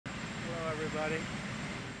everybody.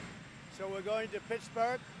 So we're going to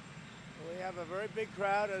Pittsburgh. We have a very big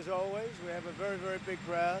crowd, as always. We have a very, very big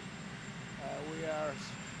crowd. We are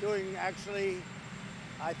doing, actually,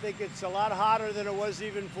 I think it's a lot hotter than it was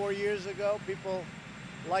even 4 years ago. People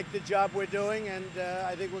like the job we're doing, and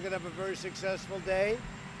I think we're going to have a very successful day.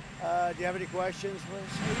 Do you have any questions for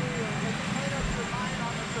us? Have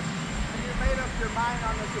you made up your mind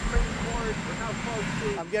on the Supreme Court, and how close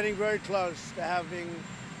to? I'm getting very close to having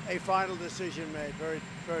a final decision made. Very,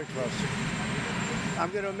 very close.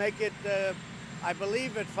 I'm going to make it, I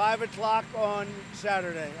believe, at 5 o'clock on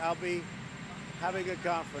Saturday. I'll be having a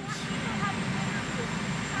conference.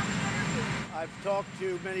 I've talked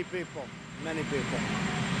to many people, many people.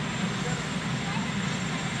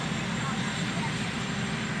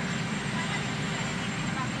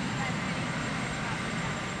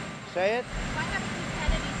 Say it? Why haven't you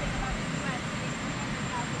said anything about the U.S.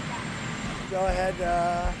 Go ahead.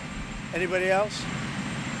 Anybody else?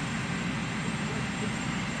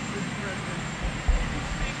 Mr. President,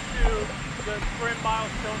 speak to the grim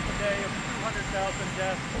milestone today of 200,000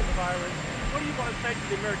 deaths from the virus. What do you want to say to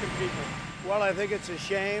the American people? Well, I think it's a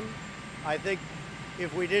shame. I think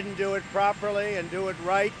if we didn't do it properly and do it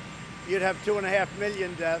right, you'd have 2.5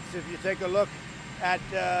 million deaths. If you take a look at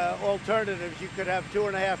alternatives, you could have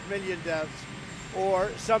 2.5 million deaths or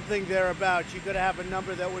something thereabouts. You could have a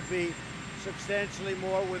number that would be substantially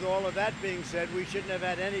more. With all of that being said, we shouldn't have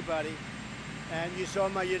had anybody. And you saw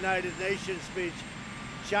my United Nations speech.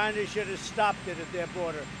 China should have stopped it at their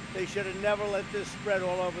border. They should have never let this spread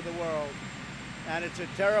all over the world. And it's a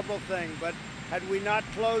terrible thing. But had we not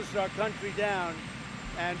closed our country down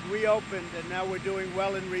and reopened, and now we're doing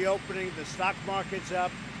well in reopening, the stock market's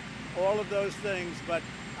up, all of those things, but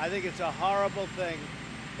I think it's a horrible thing.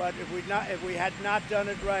 But if we had not done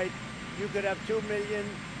it right, you could have 2 million,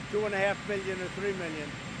 2.5 million, or 3 million.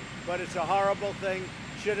 But it's a horrible thing.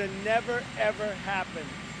 Should have never, ever happened.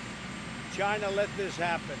 China let this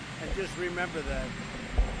happen, and just remember that.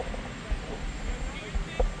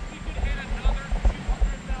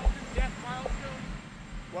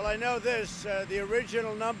 Well, I know this. The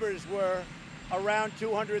original numbers were around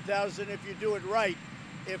 200,000 if you do it right.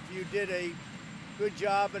 If you did a good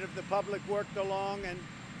job and if the public worked along, and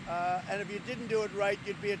if you didn't do it right,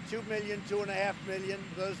 you'd be at 2 million, 2.5 million.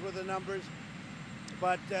 Those were the numbers.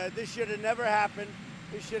 But this should have never happened.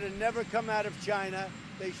 This should have never come out of China.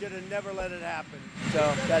 They should have never let it happen.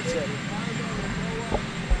 So that's it.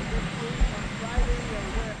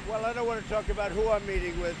 Well, I don't want to talk about who I'm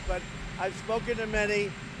meeting with, but I've spoken to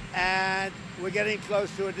many, and we're getting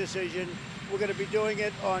close to a decision. We're going to be doing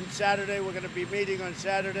it on Saturday. We're going to be meeting on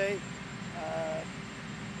Saturday.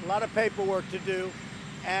 A lot of paperwork to do,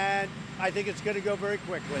 and I think it's going to go very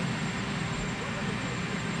quickly.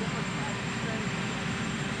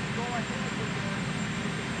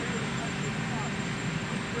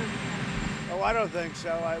 Oh, I don't think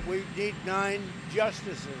so. We need 9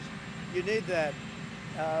 justices. You need that.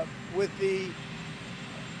 With the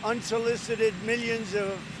unsolicited millions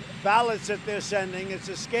of ballots that they're sending, it's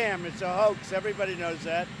a scam, it's a hoax, everybody knows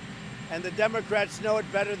that. And the Democrats know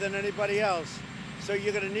it better than anybody else. So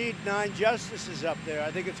you're going to need 9 justices up there.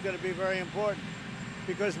 I think it's going to be very important,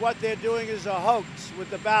 because what they're doing is a hoax with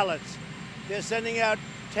the ballots. They're sending out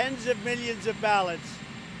tens of millions of ballots,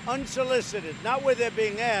 unsolicited, not where they're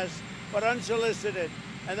being asked, but unsolicited.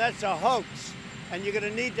 And that's a hoax. And you're going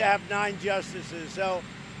to need to have 9 justices. So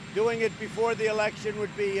doing it before the election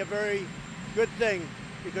would be a very good thing,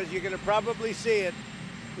 because you're going to probably see it,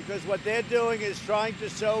 because what they're doing is trying to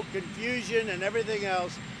sow confusion and everything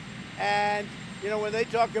else. And, you know, when they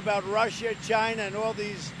talk about Russia, China, and all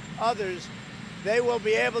these others, they will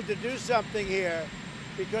be able to do something here,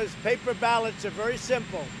 because paper ballots are very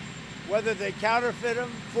simple. Whether they counterfeit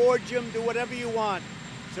them, forge them, do whatever you want.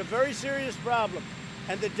 It's a very serious problem.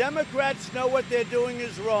 And the Democrats know what they're doing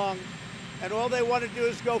is wrong, and all they want to do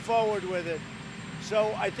is go forward with it.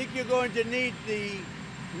 So I think you're going to need the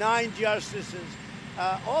 9 justices.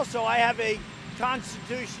 Also, I have a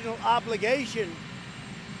constitutional obligation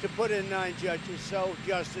to put in 9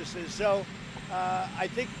 justices. So I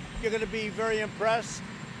think you're going to be very impressed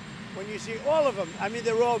when you see all of them. I mean,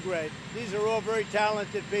 they're all great. These are all very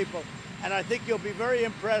talented people. And I think you'll be very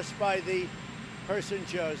impressed by the person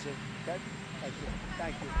chosen. Okay? Thank you.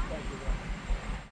 Thank you. Thank you.